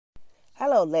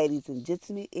Hello, ladies and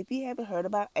gentlemen. If you haven't heard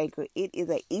about Anchor, it is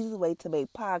an easy way to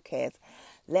make podcasts.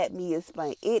 Let me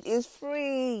explain. It is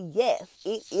free. Yes,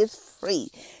 it is free.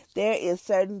 There is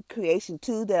certain creation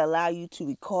tools that allow you to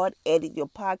record, edit your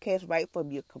podcast right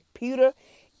from your computer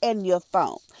and your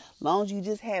phone. As long as you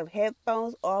just have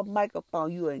headphones or a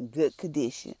microphone, you are in good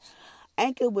condition.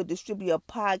 Anchor will distribute your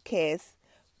podcast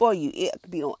for you. It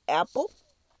could be on Apple.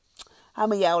 How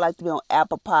many of y'all would like to be on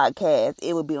Apple Podcasts?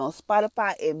 It would be on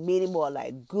Spotify and many more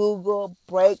like Google,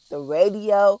 Break, the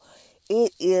radio.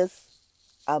 It is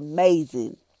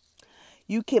amazing.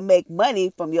 You can make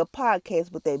money from your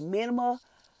podcast with a minimum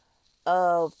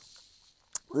of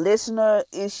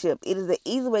listenership. It is an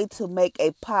easy way to make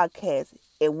a podcast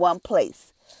in one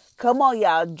place. Come on,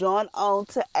 y'all. Join on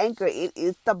to Anchor. It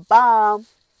is the bomb.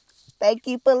 Thank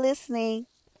you for listening.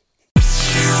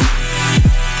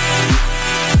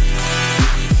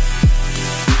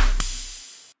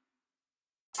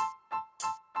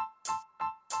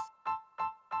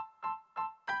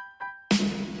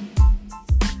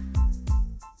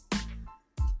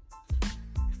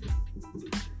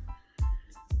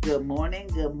 Good morning,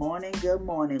 good morning, good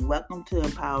morning. Welcome to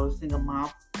Empower Single Mom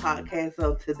Podcast.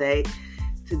 So today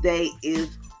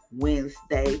is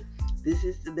Wednesday. This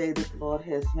is the day that the Lord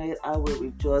has made. I will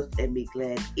rejoice and be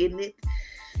glad in it.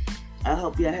 I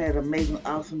hope y'all had an amazing,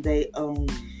 awesome day on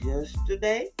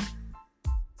yesterday,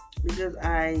 because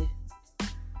I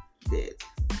did.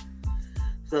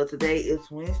 So today is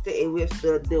Wednesday and we're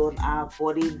still doing our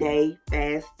 40-day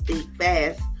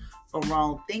fast from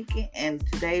wrong thinking, and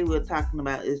today we're talking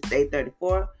about is day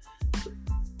 34.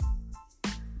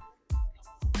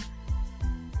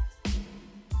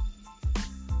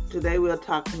 Today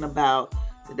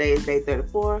is day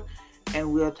 34,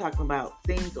 and we're talking about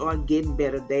things aren't getting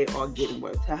better, they are getting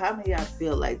worse. So how many of y'all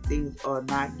feel like things are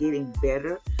not getting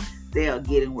better, they are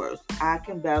getting worse? I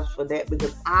can vouch for that,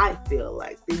 because I feel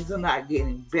like things are not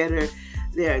getting better,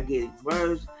 they are getting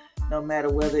worse. No matter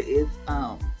whether it's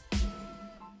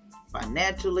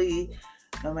financially,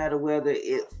 no matter whether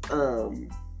it's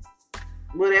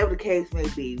whatever the case may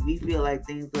be, we feel like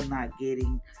things are not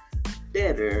getting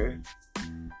better,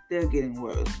 they're getting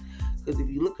worse. Because if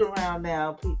you look around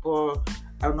now, people,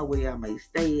 I don't know where y'all may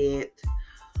stay at,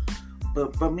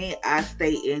 but for me, I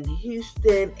stay in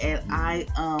Houston, and I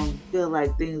feel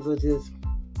like things are just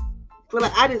feel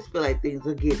like things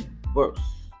are getting worse.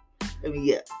 I mean,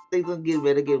 yeah, things are getting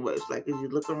better, getting worse. Like, as you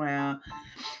look around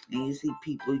and you see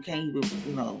people, you can't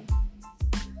even,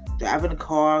 drive in a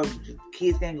car,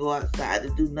 kids can't go outside to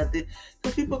do nothing.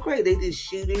 So people are crazy. They just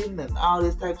shooting and all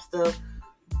this type of stuff.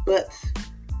 But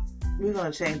we're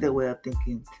going to change that way of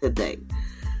thinking today.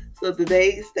 So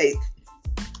today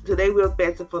we're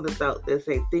fasting from the thought that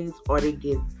say things aren't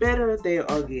getting better, they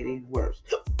are getting worse.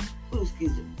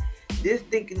 Excuse me. This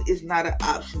thinking is not an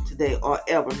option today or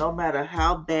ever, no matter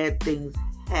how bad things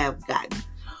have gotten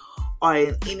or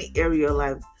in any area of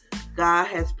life. God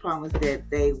has promised that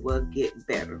they will get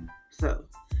better. So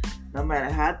no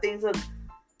matter how things are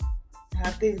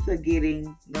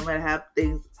getting, no matter how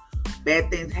bad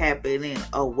things happening,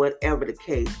 or whatever the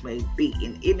case may be,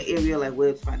 in any area, like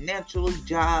whether it's financially,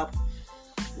 job,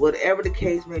 whatever the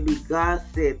case may be, God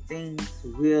said things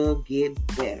will get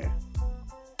better.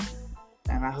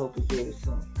 And I hope it's very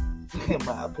soon, in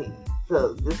my opinion.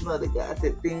 So just know that God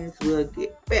said things will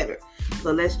get better.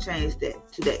 So let's change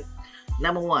that today.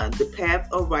 Number one, the path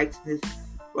of righteousness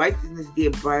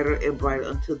get brighter and brighter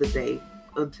until the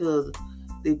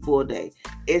full day.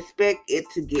 Expect it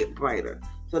to get brighter.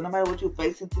 So no matter what you're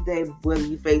facing today, whether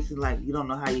you're facing like you don't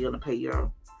know how you're gonna pay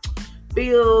your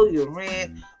bill, your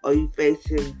rent, or you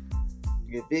facing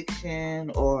your eviction,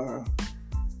 or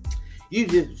you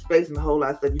just facing a whole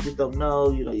lot of stuff you just don't know.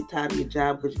 You're tired of your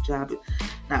job because your job is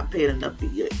not paying enough for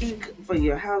your income, for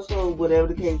your household, whatever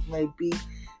the case may be.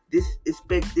 This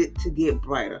expect it to get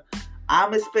brighter.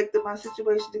 I'm expecting my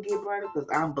situation to get brighter because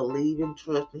I'm believing,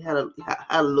 trust me,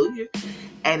 hallelujah,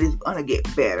 and it's gonna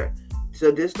get better.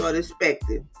 So just start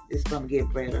expecting. It's gonna get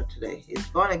brighter today. It's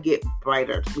gonna get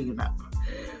brighter.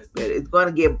 It's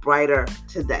gonna get brighter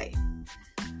today.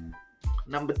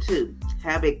 Number two,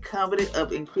 have a covenant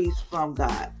of increase from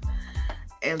God.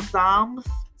 In Psalms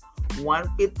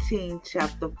 115,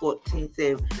 chapter 14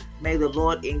 says, may the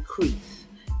Lord increase.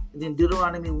 And then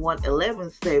Deuteronomy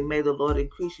 1:11 says, may the Lord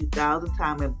increase you 1,000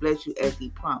 times and bless you as he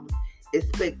promised.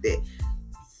 Expect that.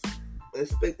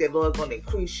 Expect that Lord going to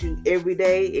increase you every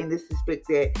day, and expect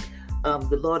that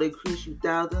the Lord increase you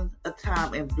 1,000 a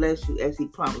time and bless you as he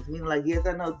promised. Meaning, like, yes,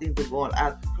 I know things are going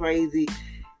out crazy.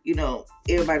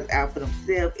 Everybody's out for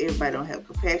themselves. Everybody don't have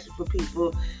compassion for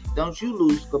people. Don't you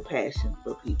lose compassion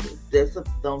for people.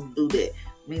 Don't do that.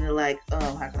 Meaning like,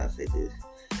 how can I say this?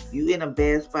 You in a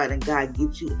bad spot and God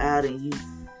gets you out and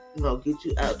get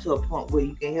you out to a point where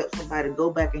you can help somebody. Go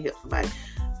back and help somebody.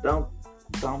 Don't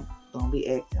be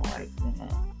acting like,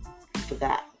 you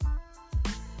forgot.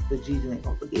 Because Jesus ain't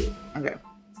gonna forget. Okay,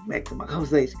 back to my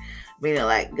conversation. Meaning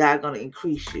like God gonna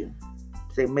increase you.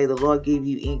 Say, may the Lord give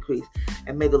you increase.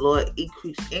 And may the Lord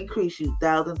increase you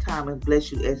 1,000 times and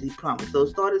bless you as He promised. So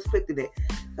start expecting that.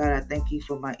 God, I thank you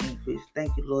for my increase.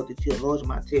 Thank you, Lord, that you enlarge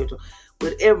my territory.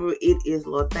 Whatever it is,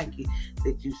 Lord, thank you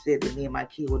that you said that me and my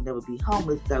kids will never be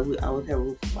homeless. God, we always have a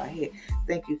roof over my head.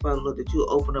 Thank you, Father, Lord, that you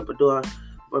open up a door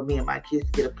for me and my kids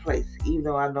to get a place. Even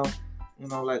though I know,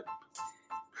 like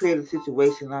create a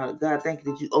situation. God, thank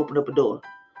you that you open up a door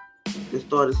to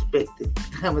start expecting.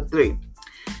 Number 3.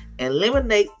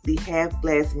 Eliminate the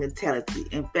half-glass mentality.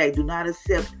 In fact, do not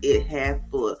accept it half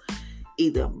full.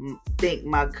 Either think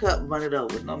my cup running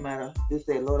over. No matter. Just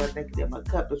say, Lord, I thank you that my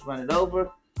cup is running over.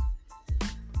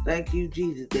 Thank you,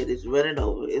 Jesus, that it's running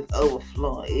over. It's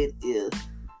overflowing. It is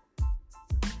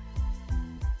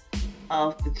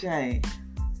off the chain.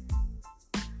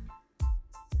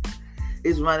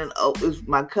 It's running over.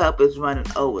 My cup is running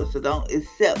over. So don't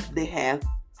accept the half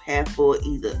full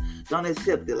either. Don't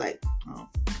accept it like,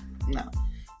 no.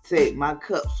 Say my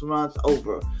cups runs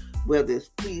over. Whether it's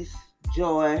peace,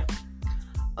 joy,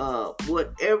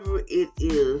 whatever it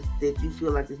is that you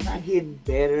feel like it's not getting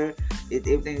better, if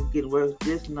everything's getting worse,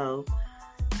 just know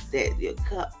that your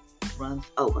cup runs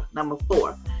over. Number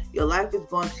 4, your life is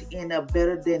going to end up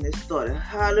better than it started.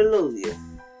 Hallelujah.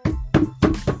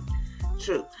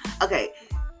 True. Okay.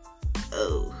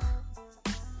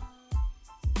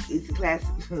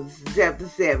 Ecclesiastes chapter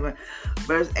 7,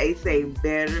 verse 8 say,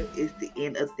 better is the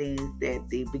end of things than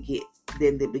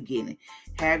the beginning.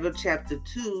 Haggai chapter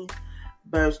 2,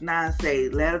 verse 9 say,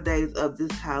 latter days of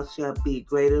this house shall be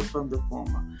greater from the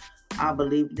former. I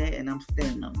believe that and I'm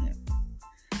standing on that.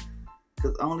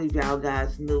 Because only if y'all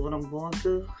guys knew what I'm going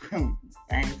through. I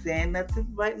ain't saying nothing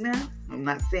right now. I'm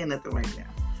not saying nothing right now.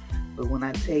 But when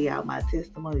I tell y'all my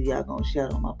testimony, y'all gonna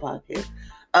shout on my podcast.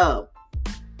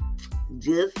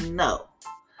 Just know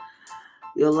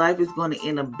your life is going to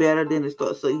end up better than it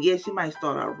starts. So yes, you might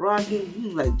start out rocky.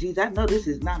 You like, geez, I know this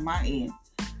is not my end.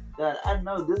 God, I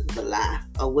know this is a lie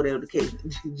or whatever the case.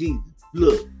 Jesus,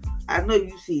 look, I know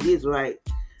you see this, right?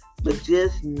 But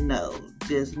just know that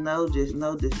it's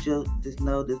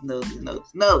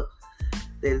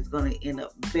going to end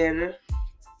up better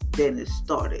than it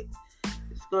started.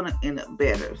 It's going to end up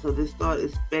better. So just start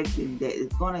expecting that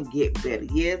it's going to get better.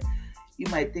 Yes. You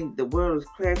might think the world is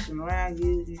crashing around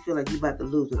you. You feel like you're about to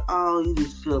lose it all. You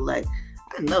just feel like,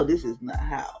 I know this is not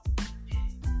how.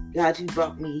 God, you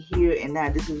brought me here and now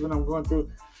this is what I'm going through.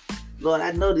 Lord,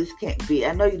 I know this can't be.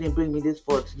 I know you didn't bring me this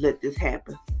far to let this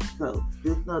happen. So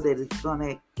just know that it's going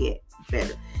to get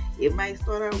better. It might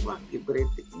start out rocky, but at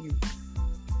the end,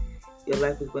 your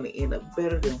life is going to end up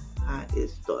better than how it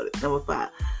started. Number 5.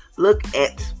 Look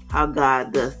at how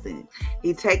God does things.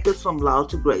 He takes us from law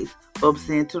to grace, from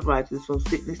sin to righteousness, from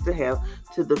sickness to health,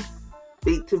 to the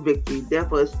feet to victory.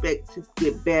 Therefore, expect to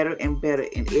get better and better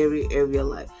in every area of your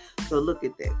life. So look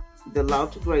at that. The law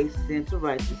to grace, sin to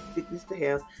righteousness, sickness to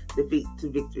health, defeat to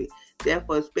victory.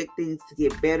 Therefore, expect things to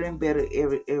get better and better in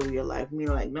every area of your life.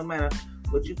 Meaning, like, no matter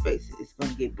what you face, it's going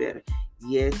to get better.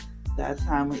 Yes, God's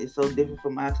timing is so different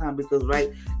from our time because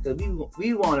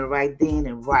we want it right then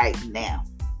and right now.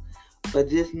 But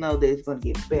just know that it's going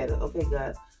to get better. Okay,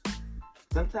 God.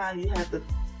 Sometimes you have to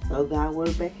throw God's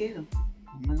word back at him.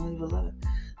 I'm not going to even lie.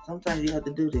 Sometimes you have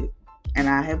to do that. And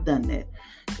I have done that.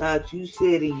 God, you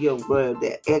said in your word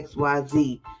that X, Y,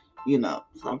 Z,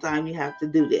 sometimes you have to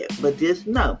do that. But just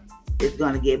know it's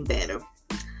going to get better.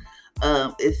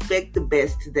 Expect the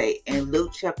best today. In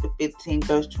Luke chapter 15,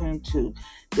 verse 22,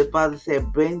 the Father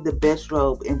said, bring the best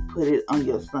robe and put it on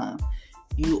your son.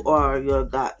 You are your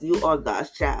God. You are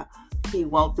God's child. He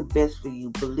wants the best for you.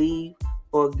 Believe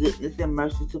for goodness and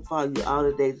mercy to follow you all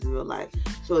the days of your life.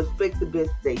 So expect the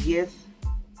best today. Yes,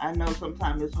 I know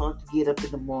sometimes it's hard to get up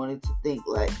in the morning to think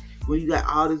like when you got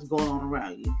all this going on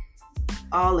around you.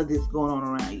 All of this going on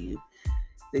around you.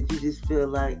 That you just feel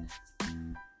like,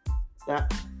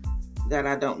 God,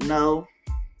 I don't know.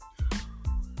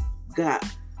 God,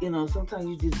 sometimes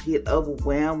you just get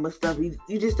overwhelmed with stuff.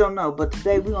 You just don't know. But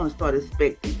today we're going to start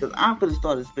expecting. Because I'm going to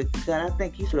start expecting. God, I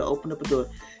think you should have opened up a door.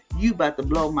 You about to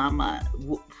blow my mind.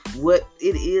 What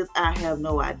it is, I have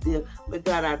no idea. But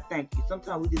God, I thank you.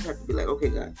 Sometimes we just have to be like, okay,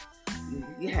 God,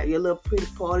 you have your little pretty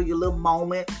party, your little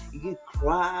moment. You get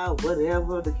cry,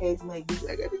 whatever the case may be.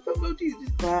 Like I just don't know, Jesus,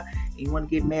 just cry. And you want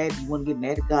to get mad. You want to get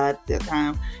mad at God at that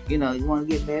time. You want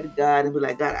to get mad at God and be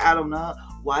like, God, I don't know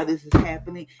why this is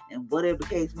happening, and whatever the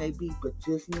case may be. But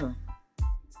just know,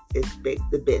 expect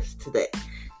the best today.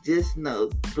 Just know,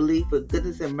 believe for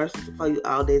goodness and mercy to follow you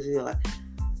all days of your life.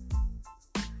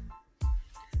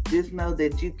 Just know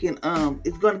that you can.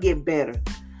 It's gonna get better.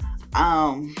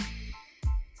 I'm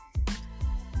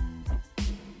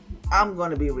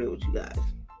gonna be real with you guys,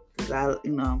 because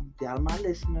y'all are my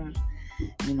listeners.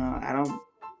 I don't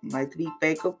like to be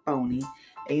fake or phony.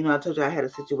 And I told you I had a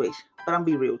situation, but I'm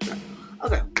be real with y'all.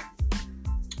 Okay,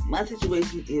 my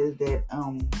situation is that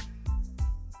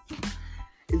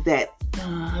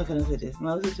how can I say this?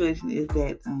 My situation is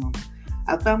that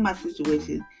I found my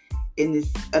situation in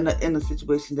a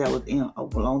situation that I was in a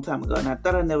long time ago, and I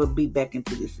thought I'd never be back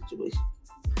into this situation.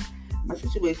 My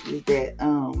situation is that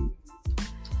I'm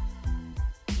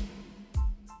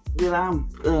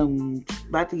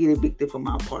about to get evicted from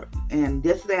my apartment. And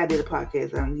yesterday I did a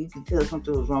podcast, and you can tell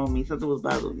something was wrong with me, something was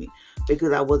bothering me,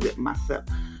 because I wasn't myself.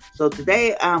 So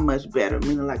today I'm much better,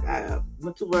 meaning like I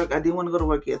went to work. I didn't want to go to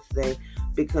work yesterday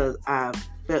because I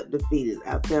felt defeated.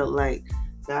 I felt like,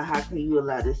 God, how can you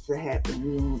allow this to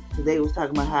happen? Today was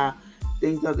talking about how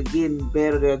things are getting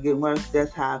better, they're getting worse.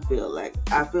 That's how I feel like.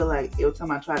 I feel like every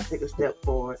time I try to take a step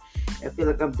forward, I feel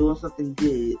like I'm doing something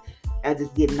good, I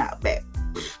just get knocked back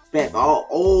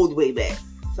all the way back.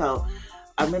 So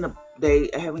I'm in I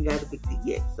haven't got evicted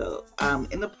yet. So I'm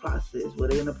in the process,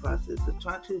 they're in the process of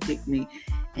trying to evict me,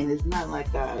 and it's not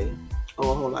like I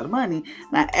owe a whole lot of money.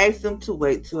 And I asked them to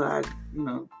wait till I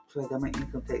got my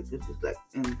income tax, which is like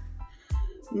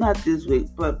not this week,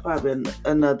 but probably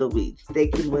another week. They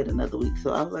can wait another week.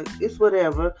 So I was like, it's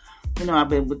whatever. I've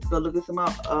been to go look at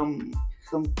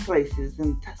some places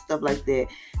and stuff like that.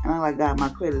 And I'm like, God, my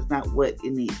credit is not what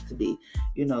it needs to be.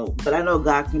 But I know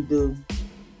God can do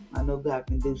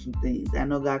some things. I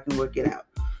know God can work it out.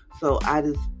 So I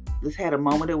just had a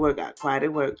moment at work. I cried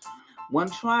at work.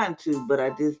 Wasn't trying to, but I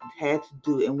just had to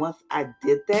do it. And once I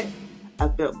did that, I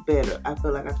felt better. I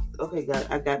felt like, okay, God,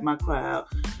 I got my cry out.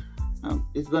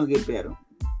 It's going to get better.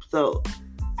 So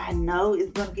I know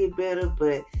it's going to get better,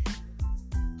 but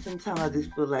sometimes I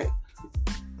just feel like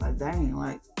dang,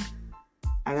 like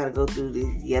I got to go through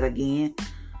this yet again.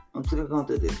 I'm still going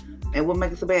through this. And what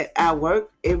makes it so bad, I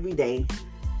work every day.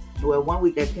 Well, 1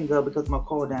 week I couldn't go because my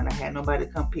car was down. I had nobody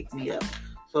to come pick me up.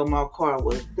 So my car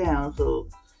was down. So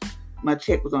my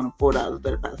check was on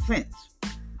 $4.35.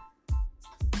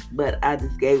 But I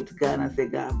just gave it to God, and I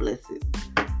said, God bless it.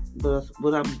 But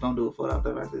what I'm going to do with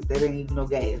 $4.35? That ain't even no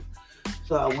gas.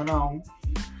 So I went on.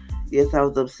 Yes, I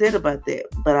was upset about that.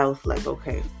 But I was like,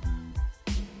 okay.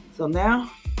 So now,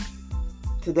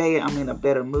 today I'm in a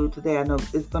better mood. Today I know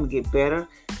it's going to get better.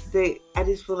 Today I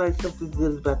just feel like something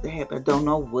good is about to happen. I don't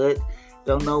know what.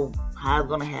 Don't know how it's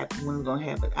going to happen, when it's going to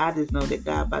happen. I just know that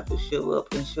God about to show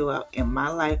up and show out in my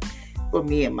life for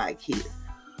me and my kids.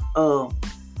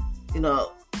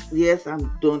 Yes,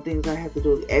 I'm doing things I have to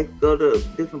do. Go to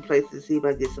different places to see if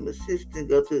I get some assistance.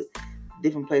 Go to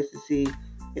different places to see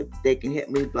if they can help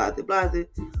me, blah, blah, blah.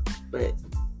 But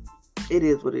it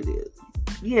is what it is.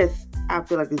 Yes, I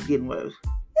feel like it's getting worse.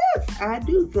 Yes, I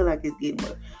do feel like it's getting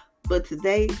worse. But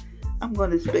today, I'm going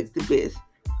to expect the best.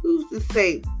 Who's to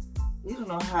say? We don't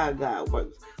know how God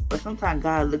works. But sometimes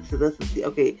God looks at us and says,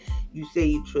 okay, you say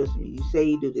you trust me. You say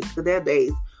you do this. So there are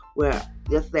days where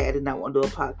yesterday I did not want to do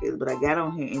a podcast, but I got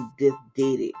on here and just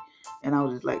did it. And I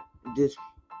was just like,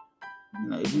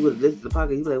 if you would have listened to the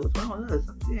podcast, you'd be like, what's wrong with us?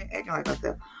 She ain't acting like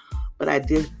herself. But I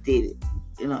just did it,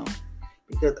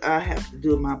 because I have to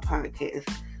do my podcast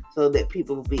so that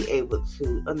people will be able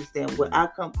to understand where I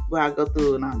go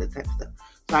through and all that type of stuff.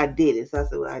 So I did it. So I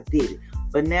said, well, I did it.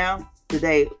 But now,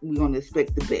 today, we're going to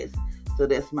expect the best. So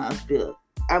that's my spiel.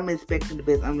 I'm expecting the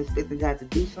best. I'm expecting God to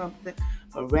do something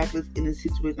miraculous in this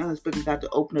situation. I'm expecting God to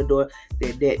open a door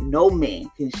that no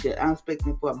man can shut. I'm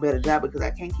expecting for a better job, because I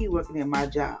can't keep working in my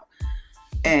job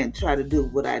and try to do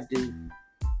what I do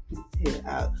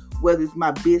here. Whether it's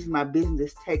my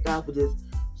business take off or just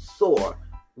soar,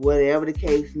 whatever the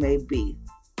case may be,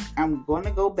 I'm going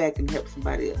to go back and help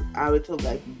somebody else. I already told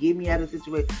God, if you get me out of the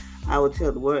situation, I will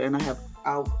tell the world, and I have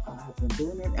been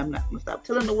doing it. I'm not going to stop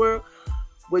telling the world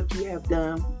what you have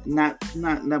done. Not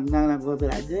going to be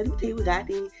like, good, tell you what I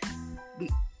did.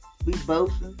 Be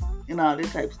boasting and all that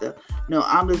type of stuff. No,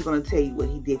 I'm just going to tell you what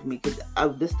he did for me, because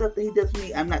the stuff that he does for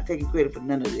me, I'm not taking credit for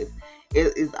none of this.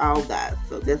 It's all God.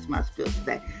 So that's my spiel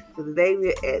today. So today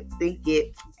we're at Think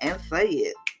It and Say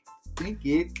It. Speak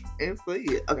it and say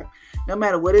it. Okay. No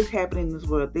matter what is happening in this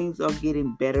world, things are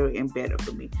getting better and better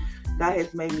for me. God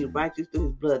has made me righteous through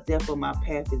his blood. Therefore, my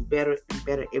path is better and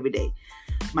better every day.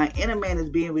 My inner man is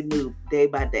being renewed day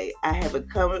by day. I have a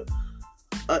covered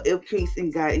increase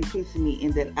in God, increasing me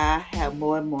in that I have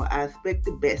more and more. I expect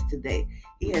the best today.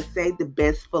 He has saved the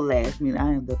best for last. I mean,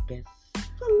 I am the best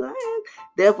for last.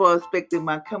 Therefore, expecting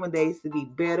my coming days to be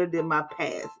better than my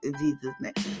past in Jesus'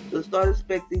 name. So start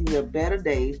expecting your better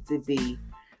days to be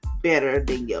better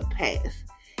than your past.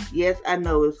 Yes, I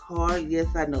know it's hard. Yes,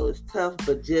 I know it's tough,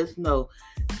 but just know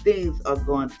things are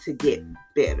going to get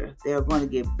better. They're going to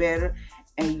get better,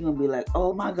 and you're going to be like,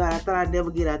 oh my God, I thought I'd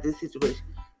never get out of this situation.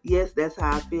 Yes, that's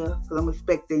how I feel, because I'm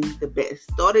expecting the best.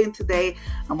 Starting today,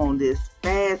 I'm on this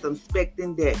fast. I'm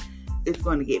expecting that it's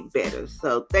going to get better.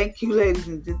 So thank you, ladies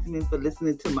and gentlemen, for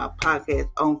listening to my podcast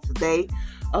on today.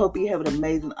 I hope you have an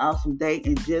amazing, awesome day,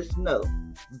 and just know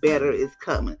better is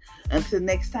coming. Until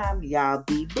next time, y'all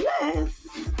be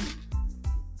blessed.